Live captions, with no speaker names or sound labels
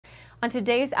On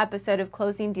today's episode of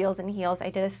Closing Deals and Heels,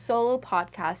 I did a solo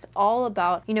podcast all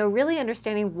about, really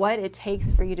understanding what it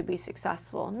takes for you to be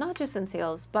successful, not just in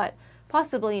sales, but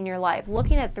possibly in your life,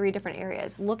 looking at 3 different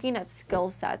areas, looking at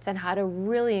skill sets and how to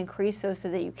really increase those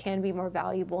so that you can be more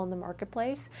valuable in the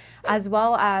marketplace, as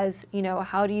well as,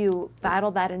 how do you battle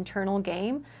that internal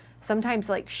game. Sometimes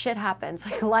shit happens,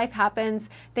 life happens,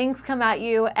 things come at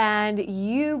you, and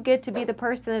you get to be the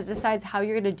person that decides how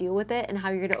you're going to deal with it and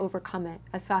how you're going to overcome it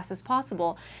as fast as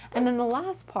possible. And then the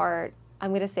last part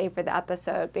I'm going to save for the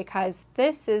episode, because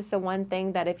this is the one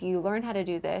thing that if you learn how to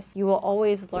do this, you will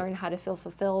always learn how to feel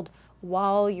fulfilled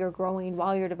while you're growing,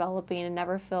 while you're developing, and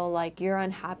never feel like you're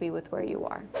unhappy with where you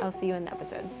are. I'll see you in the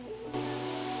episode.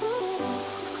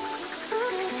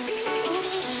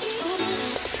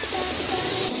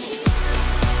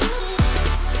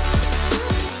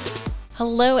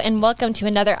 Hello and welcome to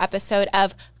another episode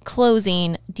of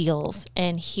Closing Deals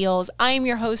and Heels. I am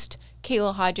your host,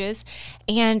 Kayla Hodges,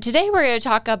 and today we're going to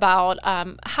talk about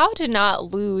how to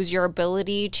not lose your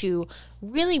ability to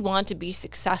really want to be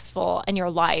successful in your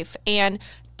life. And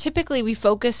typically we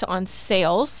focus on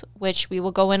sales, which we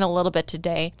will go in a little bit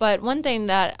today. But one thing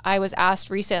that I was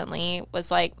asked recently was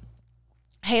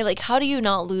hey, how do you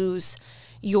not lose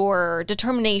your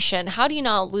determination? How do you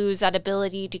not lose that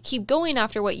ability to keep going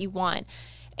after what you want?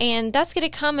 And that's going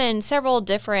to come in several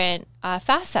different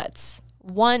facets.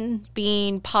 One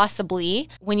being possibly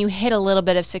when you hit a little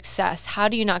bit of success, how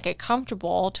do you not get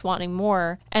comfortable to wanting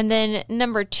more? And then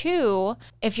number 2,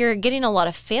 if you're getting a lot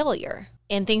of failure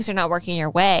and things are not working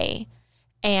your way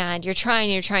and you're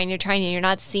trying, and you're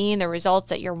not seeing the results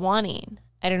that you're wanting.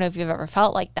 I don't know if you've ever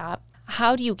felt like that.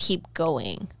 How do you keep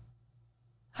going?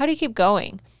 How do you keep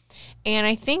going? And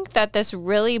I think that this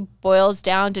really boils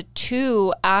down to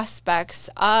 2 aspects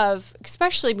of,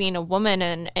 especially being a woman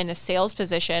in a sales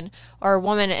position or a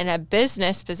woman in a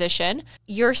business position,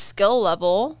 your skill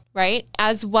level, right?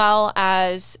 As well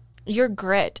as your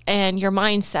grit and your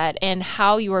mindset and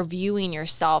how you are viewing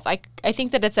yourself. I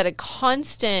think that it's at a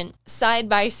constant side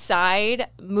by side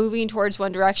moving towards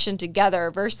one direction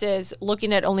together versus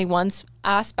looking at only one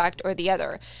aspect or the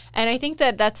other. And I think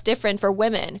that that's different for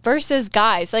women versus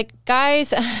guys.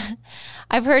 Guys,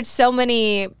 I've heard so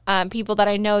many people that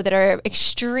I know that are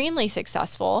extremely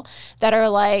successful that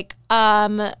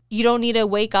are you don't need to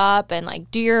wake up and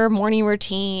do your morning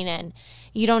routine, and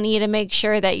you don't need to make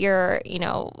sure that you're,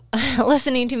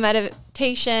 listening to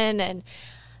meditation and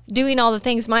doing all the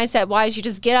things mindset-wise. You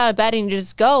just get out of bed and you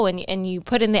just go and you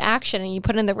put in the action and you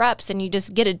put in the reps and you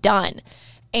just get it done.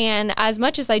 And as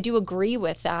much as I do agree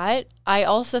with that, I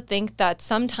also think that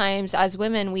sometimes as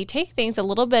women, we take things a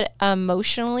little bit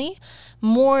emotionally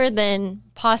more than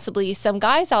possibly some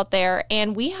guys out there.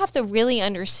 And we have to really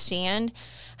understand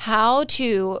how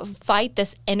to fight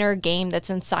this inner game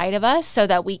that's inside of us so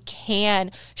that we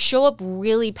can show up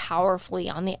really powerfully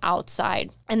on the outside.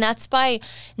 And that's by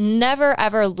never,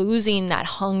 ever losing that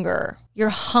hunger. Your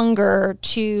hunger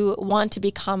to want to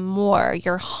become more,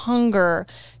 your hunger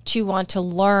to want to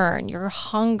learn, your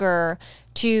hunger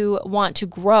to want to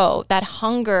grow, that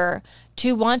hunger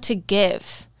to want to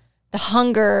give, the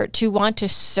hunger to want to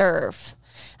serve.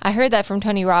 I heard that from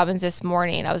Tony Robbins this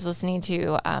morning. I was listening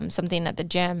to something at the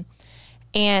gym,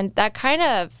 and that kind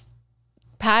of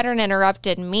pattern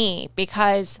interrupted me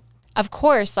because, of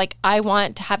course, I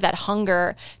want to have that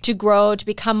hunger to grow, to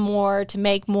become more, to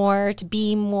make more, to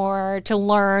be more, to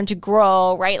learn, to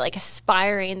grow, right?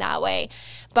 Aspiring that way.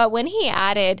 But when he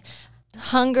added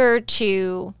hunger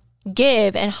to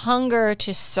give and hunger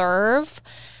to serve,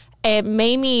 it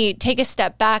made me take a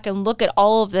step back and look at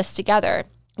all of this together.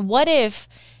 What if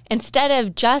instead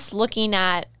of just looking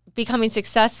at becoming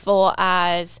successful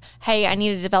as, hey, I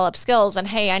need to develop skills, and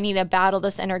hey, I need to battle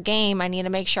this inner game, I need to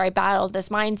make sure I battle this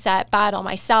mindset, battle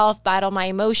myself, battle my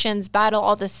emotions, battle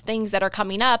all these things that are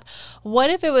coming up, what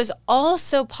if it was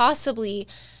also possibly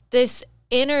this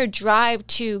inner drive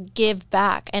to give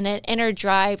back and an inner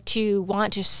drive to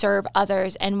want to serve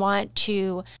others and want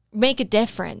to make a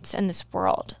difference in this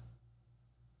world?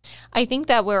 I think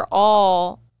that we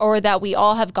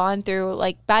all have gone through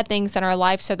bad things in our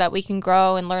life so that we can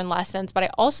grow and learn lessons. But I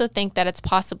also think that it's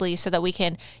possibly so that we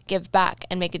can give back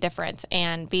and make a difference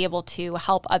and be able to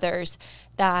help others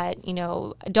that,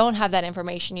 don't have that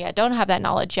information yet, don't have that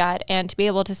knowledge yet, and to be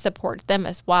able to support them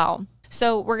as well.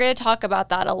 So we're going to talk about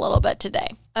that a little bit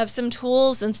today, of some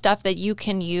tools and stuff that you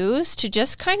can use to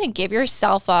just kind of give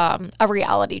yourself a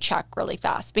reality check really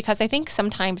fast. Because I think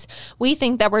sometimes we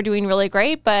think that we're doing really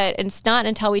great, but it's not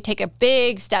until we take a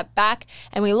big step back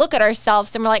and we look at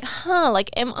ourselves and we're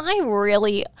am I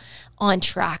really on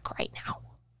track right now?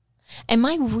 Am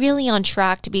I really on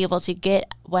track to be able to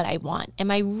get what I want?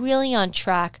 Am I really on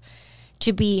track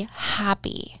to be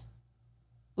happy?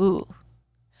 Ooh.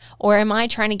 Or am I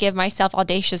trying to give myself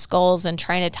audacious goals and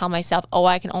trying to tell myself, oh,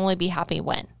 I can only be happy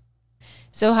when?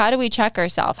 So how do we check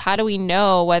ourselves? How do we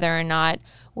know whether or not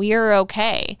we are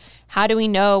okay? How do we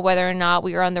know whether or not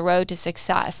we are on the road to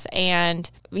success?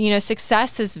 And,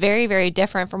 success is very, very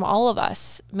different from all of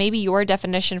us. Maybe your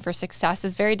definition for success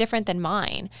is very different than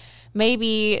mine.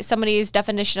 Maybe somebody's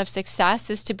definition of success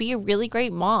is to be a really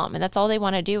great mom, and that's all they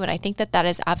want to do. And I think that that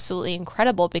is absolutely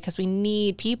incredible because we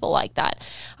need people like that.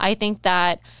 I think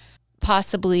that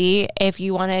possibly if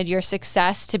you wanted your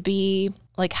success to be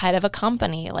like head of a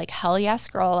company, like hell yes,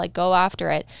 girl, like go after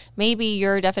it. Maybe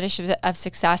your definition of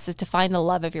success is to find the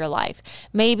love of your life.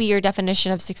 Maybe your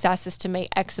definition of success is to make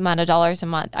X amount of dollars a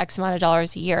month, X amount of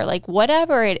dollars a year. Like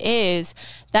whatever it is,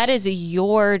 that is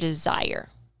your desire.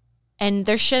 And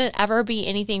there shouldn't ever be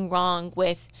anything wrong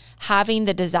with having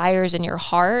the desires in your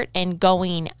heart and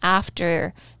going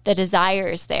after the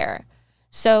desires there.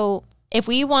 So if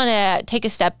we want to take a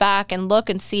step back and look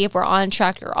and see if we're on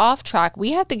track or off track,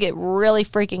 we have to get really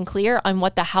freaking clear on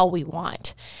what the hell we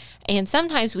want. And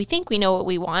sometimes we think we know what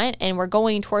we want and we're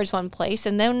going towards one place,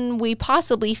 and then we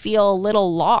possibly feel a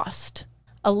little lost.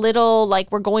 A little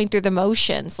like we're going through the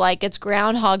motions, like it's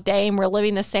Groundhog Day and we're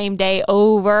living the same day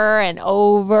over and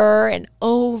over and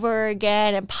over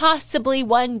again. And possibly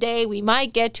one day we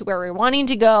might get to where we're wanting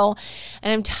to go.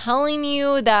 And I'm telling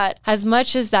you that as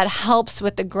much as that helps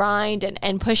with the grind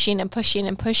and pushing and pushing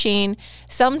and pushing,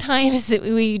 sometimes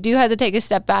we do have to take a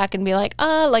step back and be like,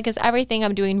 is everything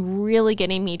I'm doing really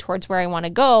getting me towards where I want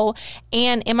to go?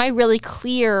 And am I really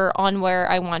clear on where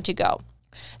I want to go?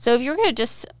 So if you're going to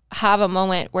just have a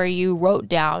moment where you wrote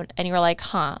down and you were like,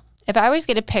 if I was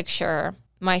going to picture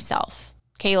myself,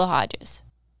 Kayla Hodges,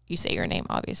 you say your name,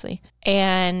 obviously,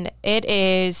 and it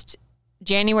is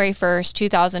January 1st,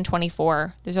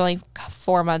 2024. There's only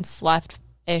 4 months left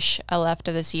of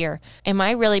this year. Am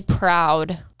I really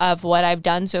proud of what I've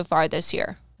done so far this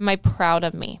year? Am I proud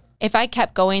of me? If I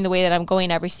kept going the way that I'm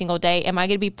going every single day, am I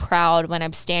going to be proud when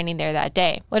I'm standing there that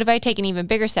day? What if I take an even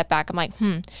bigger step back? I'm like,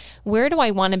 where do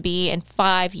I want to be in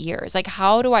 5 years? Like,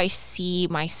 how do I see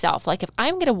myself? Like, if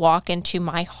I'm going to walk into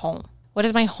my home, what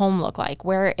does my home look like?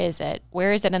 Where is it?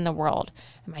 Where is it in the world?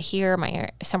 Am I here? Am I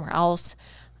somewhere else?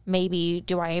 Maybe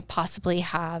do I possibly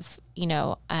have,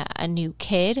 a new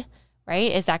kid?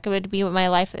 Right? Is that going to be what my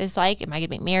life is like? Am I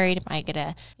going to be married? Am I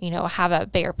going to, have a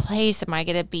bigger place? Am I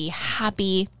going to be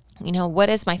happy? What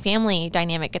is my family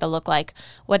dynamic going to look like?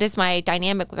 What is my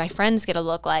dynamic with my friends going to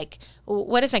look like?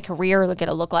 What is my career going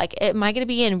to look like? Am I going to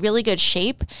be in really good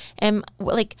shape? And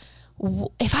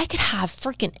if I could have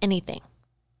freaking anything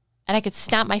and I could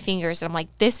snap my fingers and I'm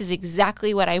like, this is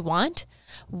exactly what I want,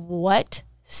 what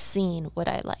scene would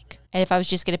I like? And if I was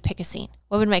just going to pick a scene,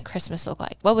 what would my Christmas look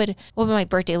like? What would my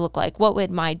birthday look like? What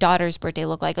would my daughter's birthday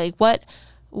look like? Like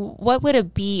what would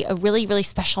it be a really, really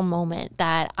special moment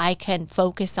that I can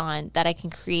focus on, that I can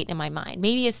create in my mind?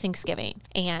 Maybe it's Thanksgiving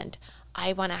and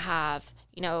I want to have,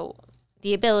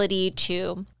 the ability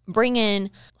to bring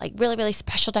in like really, really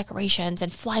special decorations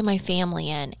and fly my family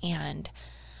in and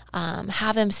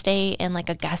have them stay in like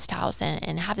a guest house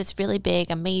and have this really big,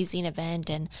 amazing event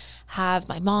and have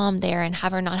my mom there and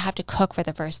have her not have to cook for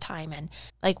the first time. And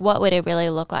like, what would it really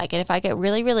look like? And if I get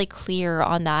really, really clear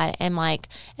on that and like,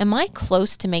 am I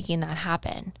close to making that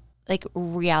happen? Like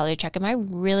reality check. Am I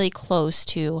really close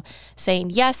to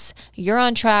saying, yes, you're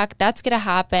on track. That's going to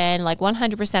happen. Like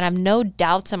 100%. I have no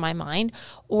doubts in my mind.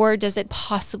 Or does it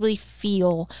possibly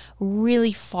feel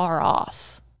really far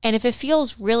off? And if it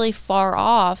feels really far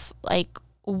off, like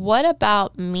what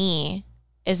about me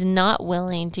is not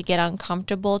willing to get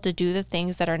uncomfortable to do the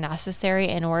things that are necessary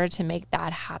in order to make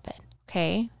that happen?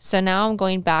 Okay, so now I'm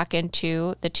going back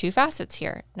into the two facets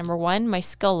here. Number one, my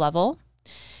skill level.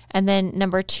 And then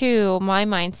number two, my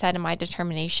mindset and my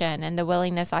determination and the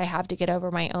willingness I have to get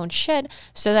over my own shit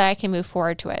so that I can move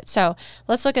forward to it. So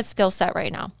let's look at skill set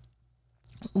right now.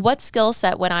 What skill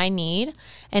set would I need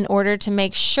in order to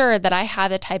make sure that I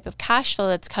have the type of cash flow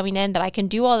that's coming in that I can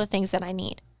do all the things that I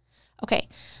need? Okay,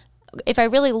 if I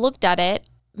really looked at it,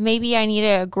 maybe I need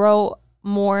to grow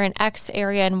more in X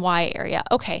area and Y area.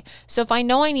 Okay, so if I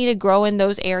know I need to grow in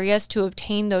those areas to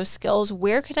obtain those skills,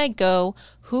 where can I go?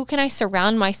 Who can I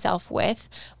surround myself with?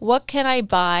 What can I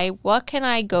buy? What can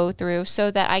I go through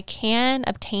so that I can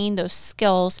obtain those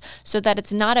skills so that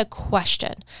it's not a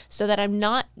question, so that I'm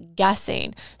not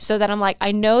guessing, so that I'm like,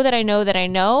 I know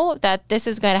that this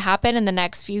is going to happen in the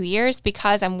next few years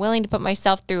because I'm willing to put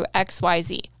myself through X, Y,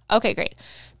 Z. Okay, great.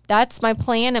 That's my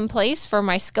plan in place for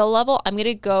my skill level. I'm going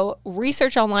to go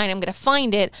research online. I'm going to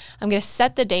find it. I'm going to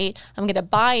set the date. I'm going to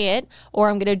buy it, or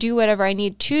I'm going to do whatever I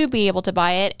need to be able to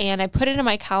buy it. And I put it in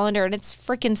my calendar and it's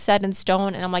freaking set in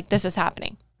stone. And I'm like, this is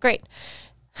happening. Great.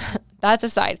 That's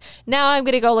aside. Now I'm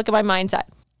going to go look at my mindset.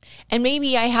 And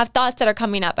maybe I have thoughts that are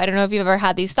coming up. I don't know if you've ever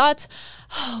had these thoughts.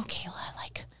 Oh, Kayla,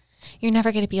 like, you're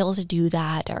never going to be able to do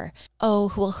that. Or,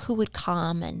 oh, well, who would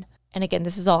come? And again,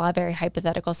 this is all a very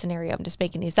hypothetical scenario. I'm just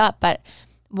making these up. But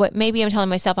what maybe I'm telling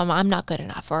myself, I'm not good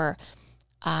enough, or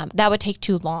that would take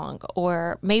too long,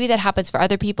 or maybe that happens for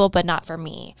other people, but not for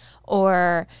me.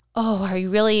 Or, oh, are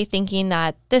you really thinking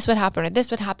that this would happen or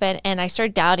this would happen? And I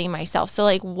start doubting myself. So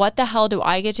like, what the hell do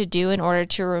I get to do in order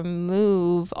to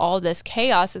remove all this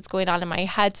chaos that's going on in my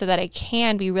head so that I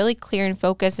can be really clear and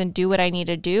focused and do what I need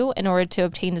to do in order to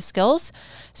obtain the skills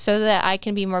so that I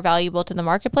can be more valuable to the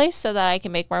marketplace, so that I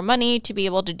can make more money to be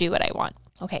able to do what I want?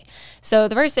 Okay, so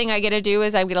the first thing I get to do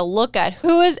is I'm going to look at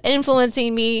who is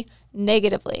influencing me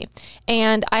negatively.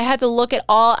 And I had to look at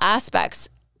all aspects.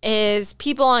 Is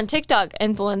people on TikTok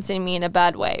influencing me in a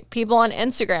bad way? People on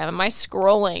Instagram, am I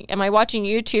scrolling? Am I watching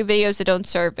YouTube videos that don't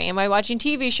serve me? Am I watching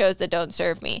TV shows that don't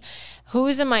serve me?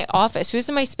 Who's in my office? Who's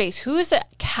in my space? Who is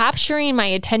capturing my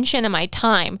attention and my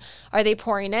time? Are they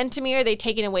pouring into me, or are they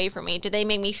taking away from me? Do they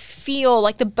make me feel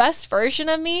like the best version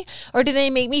of me, or do they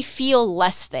make me feel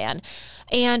less than?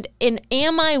 And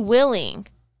am I willing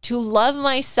to love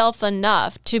myself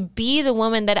enough to be the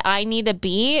woman that I need to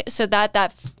be, so that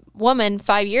that woman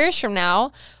 5 years from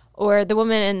now, or the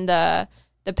woman in the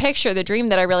picture, the dream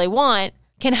that I really want,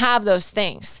 can have those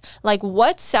things? Like,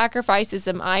 what sacrifices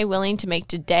am I willing to make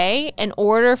today in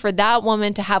order for that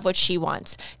woman to have what she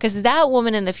wants? Because that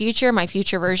woman in the future, my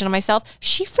future version of myself,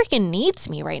 she freaking needs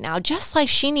me right now, just like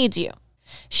she needs you.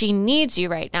 She needs you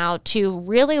right now to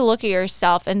really look at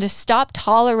yourself and to stop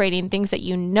tolerating things that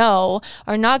you know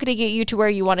are not going to get you to where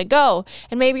you want to go.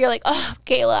 And maybe you're like, oh,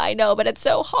 Kayla, I know, but it's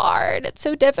so hard. It's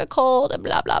so difficult, and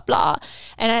blah, blah, blah.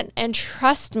 And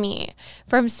trust me,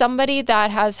 from somebody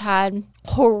that has had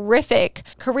horrific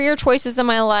career choices in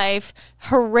my life,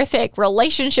 horrific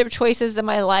relationship choices in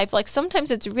my life, like,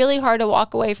 sometimes it's really hard to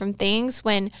walk away from things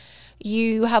when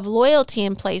you have loyalty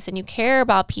in place and you care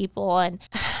about people.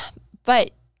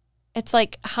 But it's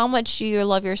like, how much do you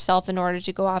love yourself in order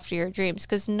to go after your dreams?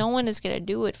 Because no one is going to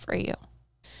do it for you.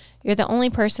 You're the only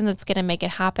person that's going to make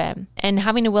it happen. And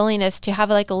having a willingness to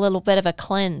have like a little bit of a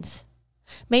cleanse.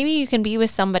 Maybe you can be with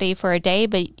somebody for a day,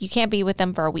 but you can't be with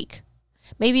them for a week.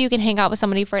 Maybe you can hang out with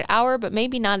somebody for an hour, but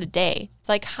maybe not a day. It's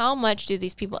like, how much do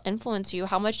these people influence you?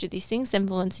 How much do these things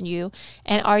influence you?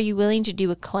 And are you willing to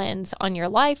do a cleanse on your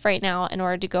life right now in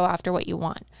order to go after what you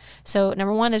want? So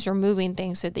number one is removing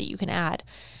things so that you can add.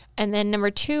 And then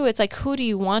number two, it's like, who do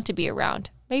you want to be around?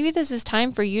 Maybe this is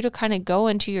time for you to kind of go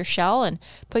into your shell and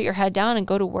put your head down and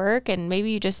go to work. And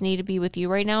maybe you just need to be with you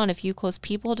right now and a few close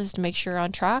people just to make sure you're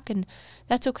on track. And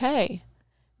that's okay.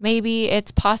 Maybe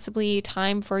it's possibly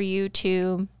time for you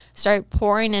to start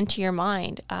pouring into your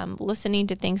mind, listening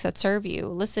to things that serve you,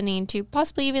 listening to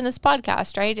possibly even this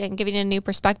podcast, right? And giving a new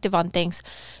perspective on things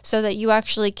so that you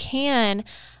actually can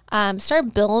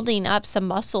start building up some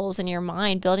muscles in your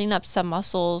mind, building up some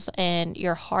muscles in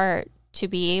your heart to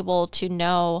be able to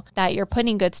know that you're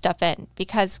putting good stuff in,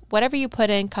 because whatever you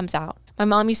put in comes out. My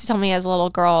mom used to tell me as a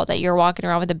little girl that you're walking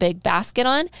around with a big basket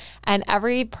on, and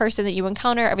every person that you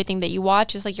encounter, everything that you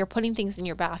watch is like you're putting things in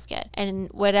your basket. And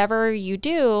whatever you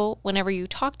do, whenever you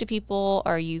talk to people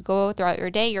or you go throughout your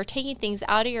day, you're taking things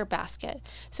out of your basket.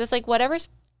 So it's like whatever's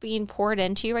being poured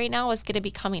into you right now is going to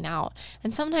be coming out.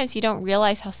 And sometimes you don't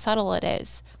realize how subtle it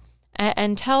is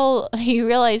until you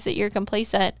realize that you're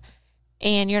complacent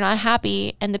and you're not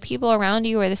happy, and the people around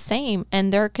you are the same,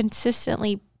 and they're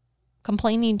consistently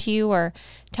complaining to you or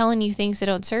telling you things that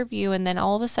don't serve you, and then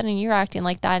all of a sudden you're acting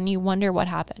like that and you wonder what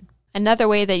happened. Another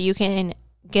way that you can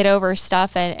get over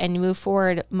stuff and move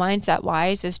forward mindset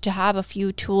wise is to have a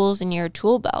few tools in your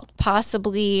tool belt.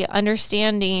 Possibly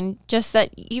understanding just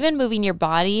that even moving your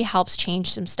body helps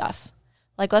change some stuff.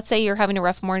 Like, let's say you're having a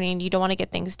rough morning, you don't want to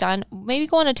get things done, maybe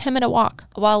go on a 10-minute walk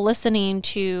while listening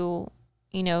to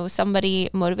somebody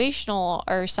motivational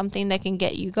or something that can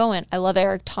get you going. I love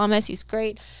Eric Thomas. He's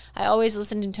great. I always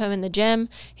listen to him in the gym.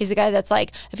 He's a guy that's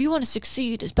like, if you want to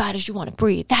succeed as bad as you want to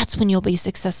breathe, that's when you'll be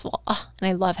successful. Oh, and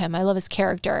I love him. I love his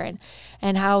character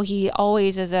and how he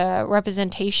always is a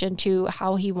representation to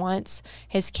how he wants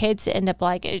his kids to end up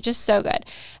like. It's just so good.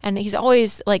 And he's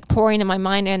always like pouring in my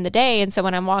mind in the day. And so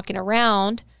when I'm walking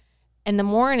around, in the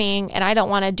morning and I don't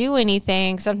want to do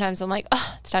anything, sometimes I'm like,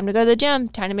 oh, it's time to go to the gym,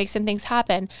 time to make some things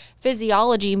happen.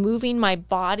 Physiology, moving my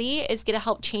body is going to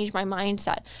help change my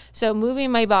mindset. So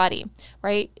moving my body,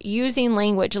 right? Using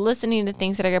language, listening to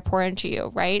things that are going to pour into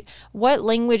you, right? What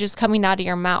language is coming out of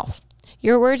your mouth?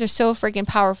 Your words are so freaking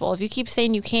powerful. If you keep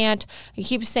saying you can't, you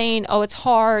keep saying, oh, it's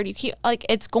hard, you keep like,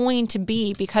 it's going to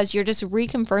be, because you're just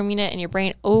reconfirming it in your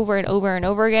brain over and over and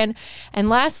over again. And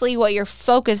lastly, what you're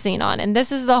focusing on. And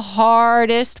this is the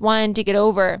hardest one to get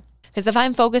over. Because if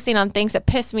I'm focusing on things that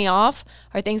piss me off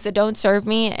or things that don't serve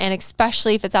me, and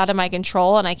especially if it's out of my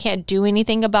control and I can't do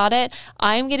anything about it,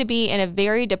 I'm going to be in a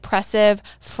very depressive,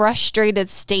 frustrated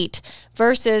state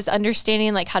versus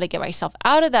understanding like how to get myself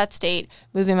out of that state,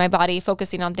 moving my body,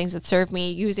 focusing on things that serve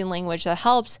me, using language that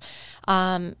helps.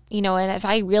 And if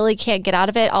I really can't get out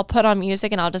of it, I'll put on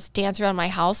music and I'll just dance around my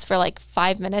house for like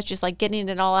 5 minutes, just like getting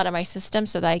it all out of my system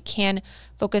so that I can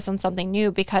focus on something new,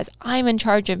 because I'm in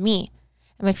charge of me.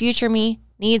 And my future me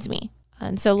needs me.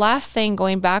 And so last thing,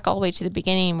 going back all the way to the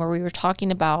beginning where we were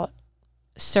talking about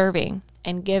serving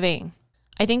and giving,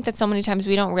 I think that so many times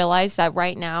we don't realize that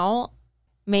right now,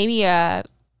 maybe a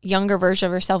younger version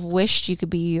of yourself wished you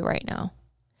could be you right now.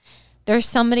 There's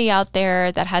somebody out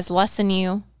there that has less than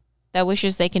you, that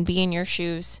wishes they can be in your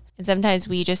shoes. And sometimes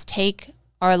we just take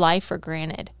our life for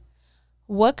granted.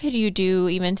 What could you do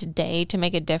even today to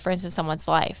make a difference in someone's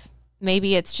life?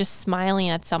 Maybe it's just smiling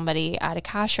at somebody at a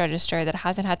cash register that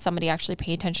hasn't had somebody actually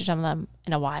pay attention to them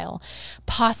in a while.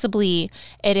 Possibly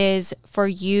it is for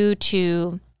you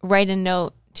to write a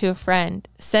note to a friend,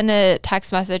 send a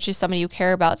text message to somebody you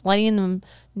care about, letting them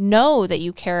know that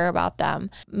you care about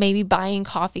them. Maybe buying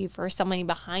coffee for somebody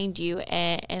behind you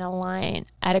in a line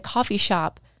at a coffee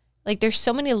shop. Like, there's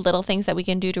so many little things that we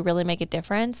can do to really make a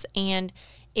difference. And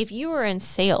if you are in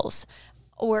sales,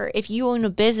 or if you own a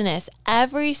business,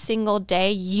 every single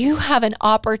day you have an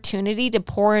opportunity to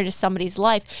pour into somebody's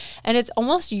life. And it's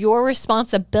almost your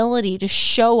responsibility to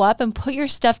show up and put your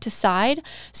stuff aside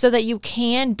so that you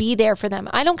can be there for them.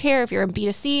 I don't care if you're in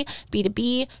B2C,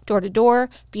 B2B, door to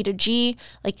door, B2G,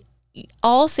 like,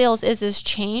 all sales is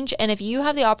change. And if you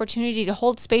have the opportunity to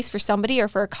hold space for somebody or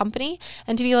for a company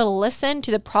and to be able to listen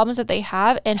to the problems that they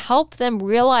have and help them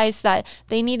realize that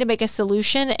they need to make a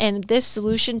solution, and this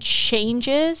solution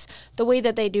changes the way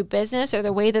that they do business or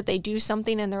the way that they do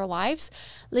something in their lives,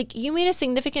 like, you made a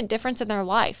significant difference in their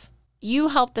life. You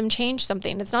help them change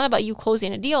something. It's not about you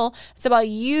closing a deal. It's about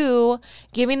you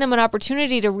giving them an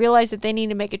opportunity to realize that they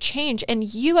need to make a change.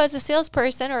 And you as a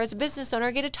salesperson or as a business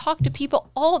owner get to talk to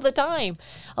people all the time.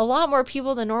 A lot more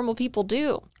people than normal people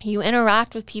do. You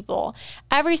interact with people.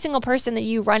 Every single person that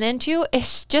you run into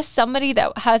is just somebody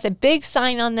that has a big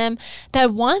sign on them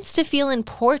that wants to feel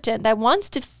important, that wants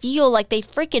to feel like they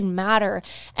freaking matter.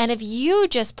 And if you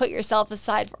just put yourself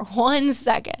aside for 1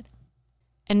 second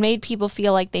and made people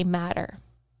feel like they matter,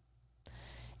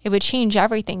 it would change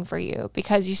everything for you,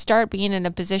 because you start being in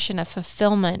a position of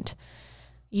fulfillment,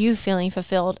 you feeling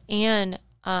fulfilled, and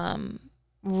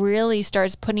really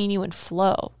starts putting you in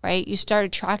flow, right? You start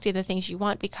attracting the things you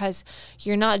want because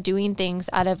you're not doing things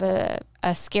out of a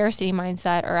scarcity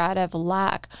mindset or out of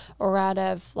lack or out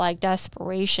of like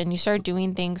desperation. You start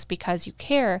doing things because you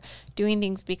care, doing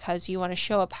things because you want to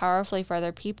show up powerfully for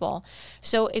other people.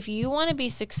 So if you want to be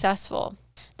successful,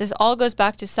 this all goes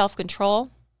back to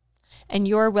self-control and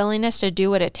your willingness to do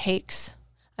what it takes.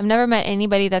 I've never met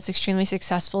anybody that's extremely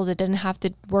successful that didn't have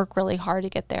to work really hard to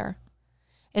get there.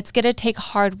 It's going to take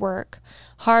hard work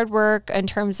in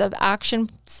terms of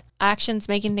actions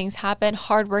making things happen,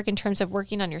 hard work in terms of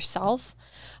working on yourself,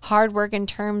 hard work in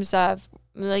terms of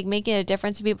like making a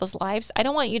difference in people's lives. I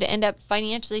don't want you to end up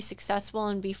financially successful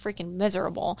and be freaking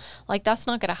miserable. Like, that's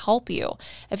not going to help you.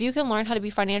 If you can learn how to be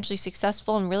financially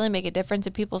successful and really make a difference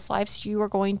in people's lives, you are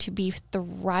going to be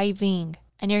thriving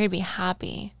and you're going to be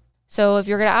happy. So if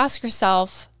you're going to ask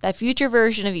yourself, that future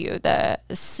version of you, the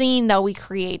scene that we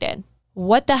created,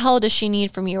 what the hell does she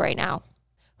need from you right now?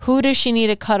 Who does she need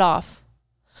to cut off?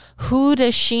 Who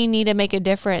does she need to make a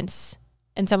difference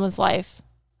in someone's life?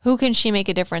 Who can she make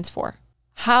a difference for?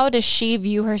 How does she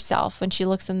view herself when she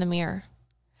looks in the mirror?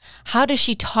 How does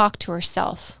she talk to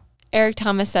herself? Eric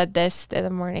Thomas said this the other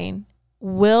morning.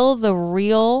 Will the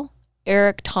real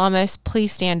Eric Thomas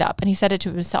please stand up? And he said it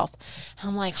to himself. And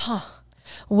I'm like,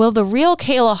 will the real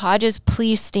Kayla Hodges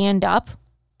please stand up?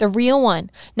 The real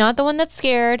one, not the one that's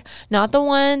scared, not the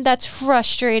one that's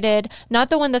frustrated,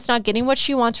 not the one that's not getting what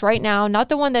she wants right now, not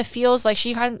the one that feels like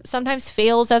she sometimes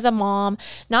fails as a mom,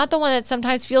 not the one that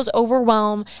sometimes feels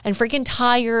overwhelmed and freaking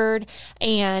tired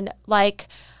and like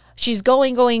she's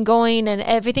going and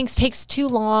everything takes too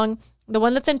long, the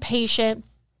one that's impatient.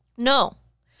 No,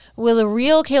 Will the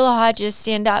real Kayla Hodges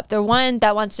stand up? The one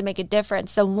that wants to make a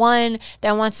difference, the one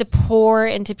that wants to pour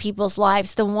into people's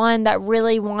lives, the one that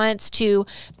really wants to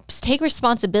take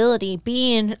responsibility,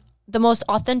 be in the most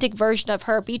authentic version of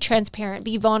her, be transparent,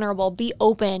 be vulnerable, be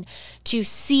open, to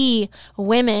see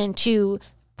women, to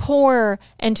pour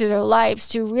into their lives,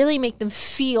 to really make them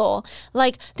feel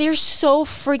like they're so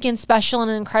freaking special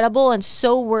and incredible and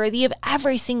so worthy of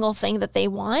every single thing that they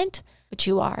want, which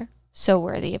you are so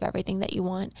worthy of everything that you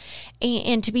want,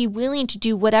 and to be willing to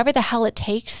do whatever the hell it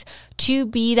takes to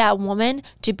be that woman,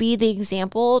 to be the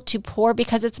example, to pour,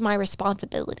 because it's my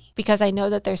responsibility, because I know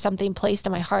that there's something placed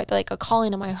in my heart, like a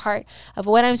calling in my heart of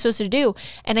what I'm supposed to do.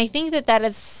 And I think that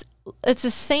it's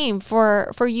the same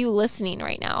for you listening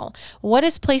right now. What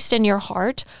is placed in your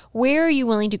heart? Where are you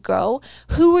willing to go?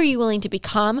 Who are you willing to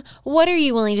become? What are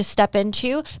you willing to step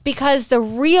into? Because the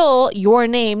real your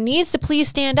name needs to please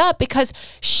stand up, because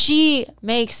she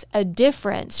makes a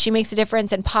difference. She makes a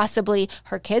difference in possibly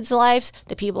her kids' lives,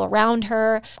 the people around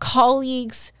her,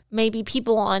 colleagues, maybe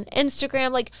people on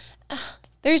Instagram. Like,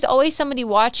 there's always somebody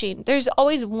watching. There's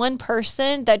always one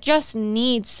person that just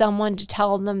needs someone to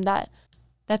tell them that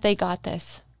they got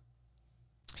this.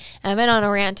 I've been on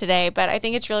a rant today, but I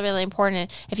think it's really, really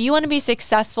important. If you want to be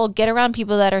successful, get around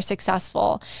people that are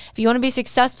successful. If you want to be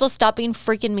successful, stop being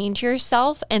freaking mean to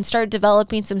yourself and start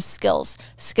developing some skills.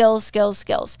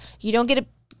 You don't get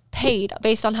paid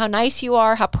based on how nice you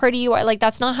are, how pretty you are. Like,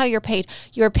 that's not how you're paid.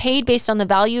 You're paid based on the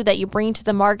value that you bring to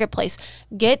the marketplace.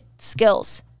 Get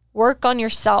skills. Work on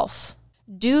yourself.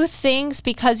 Do things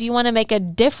because you want to make a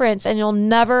difference, and you'll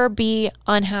never be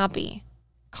unhappy.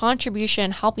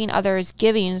 Contribution, helping others,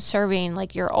 giving, serving,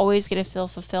 like, you're always going to feel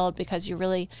fulfilled because you're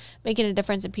really making a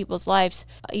difference in people's lives.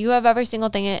 You have every single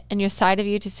thing in your side of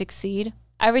you to succeed,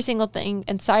 every single thing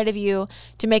inside of you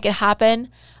to make it happen.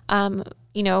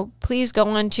 Please go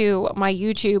on to my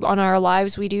YouTube on our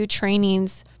lives. We do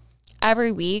trainings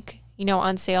every week,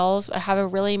 on sales. I have a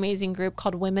really amazing group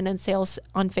called Women in Sales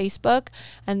on Facebook.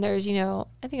 And there's, I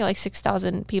think like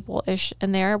 6,000 people-ish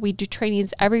in there. We do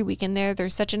trainings every week in there.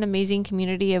 There's such an amazing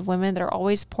community of women that are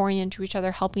always pouring into each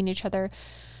other, helping each other.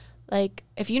 Like,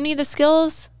 if you need the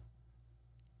skills,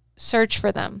 search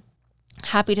for them.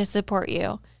 Happy to support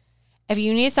you. If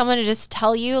you need someone to just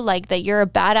tell you like that you're a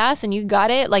badass and you got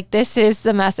it, like, this is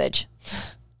the message.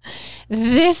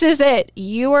 This is it.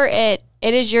 You are it.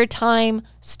 It is your time.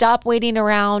 Stop waiting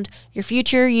around. Your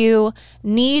future you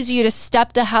needs you to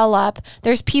step the hell up.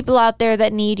 There's people out there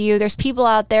that need you. There's people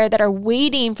out there that are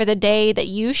waiting for the day that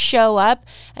you show up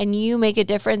and you make a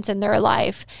difference in their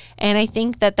life. And I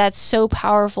think that that's so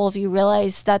powerful if you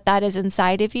realize that that is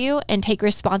inside of you, and take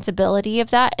responsibility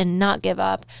of that and not give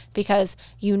up, because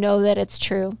you know that it's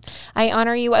true. I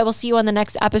honor you. I will see you on the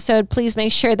next episode. Please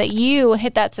make sure that you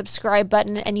hit that subscribe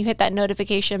button and you hit that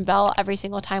notification bell every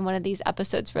single time one of these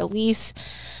episodes release.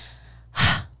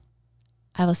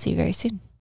 I will see you very soon.